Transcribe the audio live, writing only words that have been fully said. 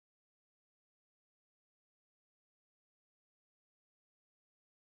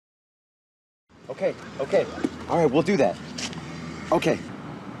Okay. All right, we'll do that. Okay.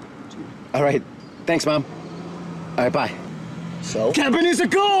 All right. Thanks, Mom. All right, bye. So? Cabin is a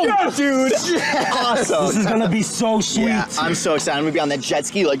go! Yes, dude! Awesome! This is gonna be so sweet. Yeah, I'm so excited. I'm gonna be on that jet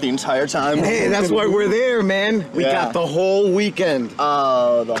ski like the entire time. Hey, that's why we're there, man. We Yeah. got the whole weekend.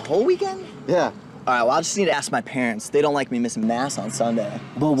 The whole weekend? Yeah. All right, well, I'll just need to ask my parents. They don't like me missing Mass on Sunday.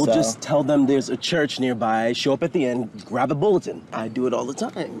 Well, we'll So- just tell them there's a church nearby, show up at the end, grab a bulletin. I do it all the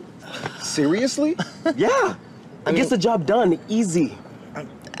time. Seriously? Yeah. I gets the job done, easy.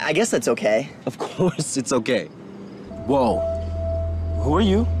 I guess that's okay. Of course it's okay. Whoa. Who are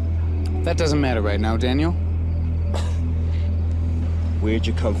you? That doesn't matter right now, Daniel. Where'd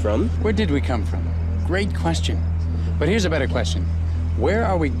you come from? Where did we come from? Great question. But here's a better question. Where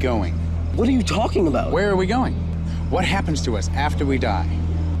are we going? What are you talking about? Where are we going? What happens to us after we die?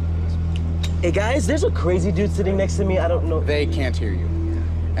 Hey guys, there's a crazy dude sitting next to me. I don't know. They can't hear you.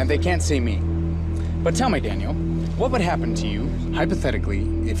 And they can't see me. But tell me, Daniel, what would happen to you, hypothetically,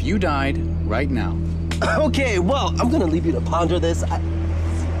 if you died right now? Okay, well, I'm gonna leave you to ponder this.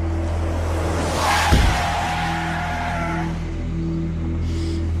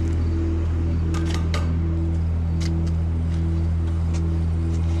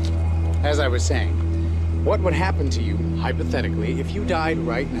 As I was saying, what would happen to you, hypothetically, if you died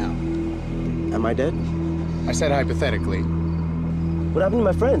right now? Am I dead? I said hypothetically. What happened to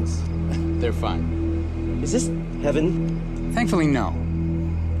my friends? They're fine. Is this heaven? Thankfully, no.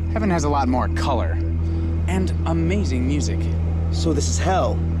 Heaven has a lot more color and amazing music. So this is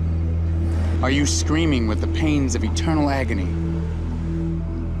hell. Are you screaming with the pains of eternal agony?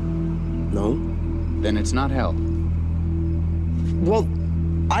 No. Then it's not hell. Well,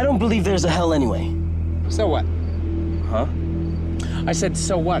 I don't believe there's a hell anyway. So what? Huh? I said,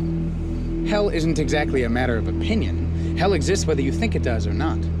 so what? Hell isn't exactly a matter of opinion. Hell exists whether you think it does or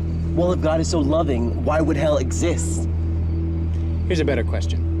not. Well, if God is so loving, why would hell exist? Here's a better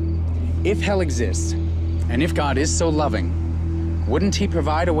question. If hell exists, and if God is so loving, wouldn't he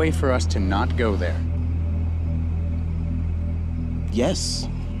provide a way for us to not go there? Yes.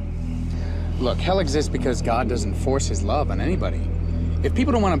 Look, hell exists because God doesn't force his love on anybody. If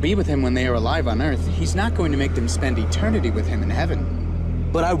people don't want to be with him when they are alive on earth, he's not going to make them spend eternity with him in heaven.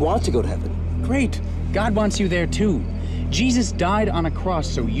 But I want to go to heaven. Great. God wants you there too. Jesus died on a cross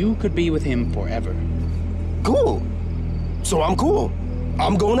so you could be with him forever. Cool. So I'm cool.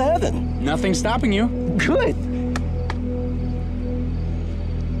 I'm going to heaven. Nothing's stopping you. Good.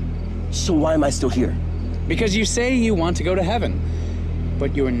 So why am I still here? Because you say you want to go to heaven,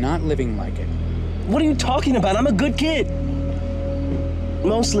 but you're not living like it. What are you talking about? I'm a good kid.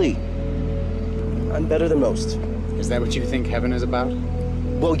 Mostly. I'm better than most. Is that what you think heaven is about?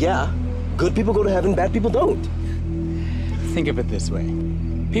 Well, yeah. Good people go to heaven, bad people don't. Think of it this way.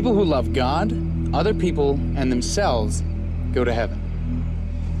 People who love God, other people, and themselves go to heaven.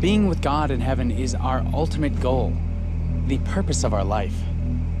 Being with God in heaven is our ultimate goal, the purpose of our life.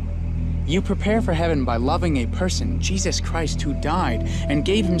 You prepare for heaven by loving a person, Jesus Christ, who died and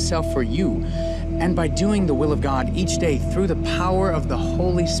gave himself for you, and by doing the will of God each day through the power of the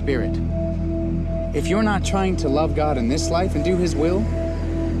Holy Spirit. If you're not trying to love God in this life and do his will,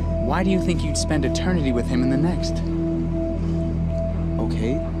 why do you think you'd spend eternity with him in the next?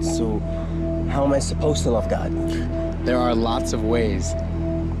 Okay, so how am I supposed to love God? There are lots of ways,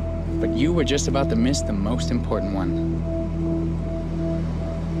 but you were just about to miss the most important one.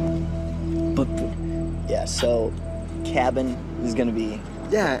 But Yeah, so cabin is gonna be...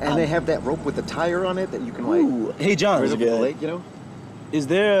 Yeah, and they have that rope with the tire on it that you can like... ooh, hey John, Where's it good. the lake, you know? is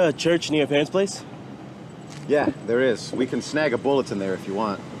there a church near your parents' place? Yeah, there is. We can snag a bulletin there if you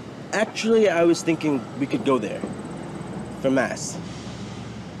want. Actually, I was thinking we could go there for Mass.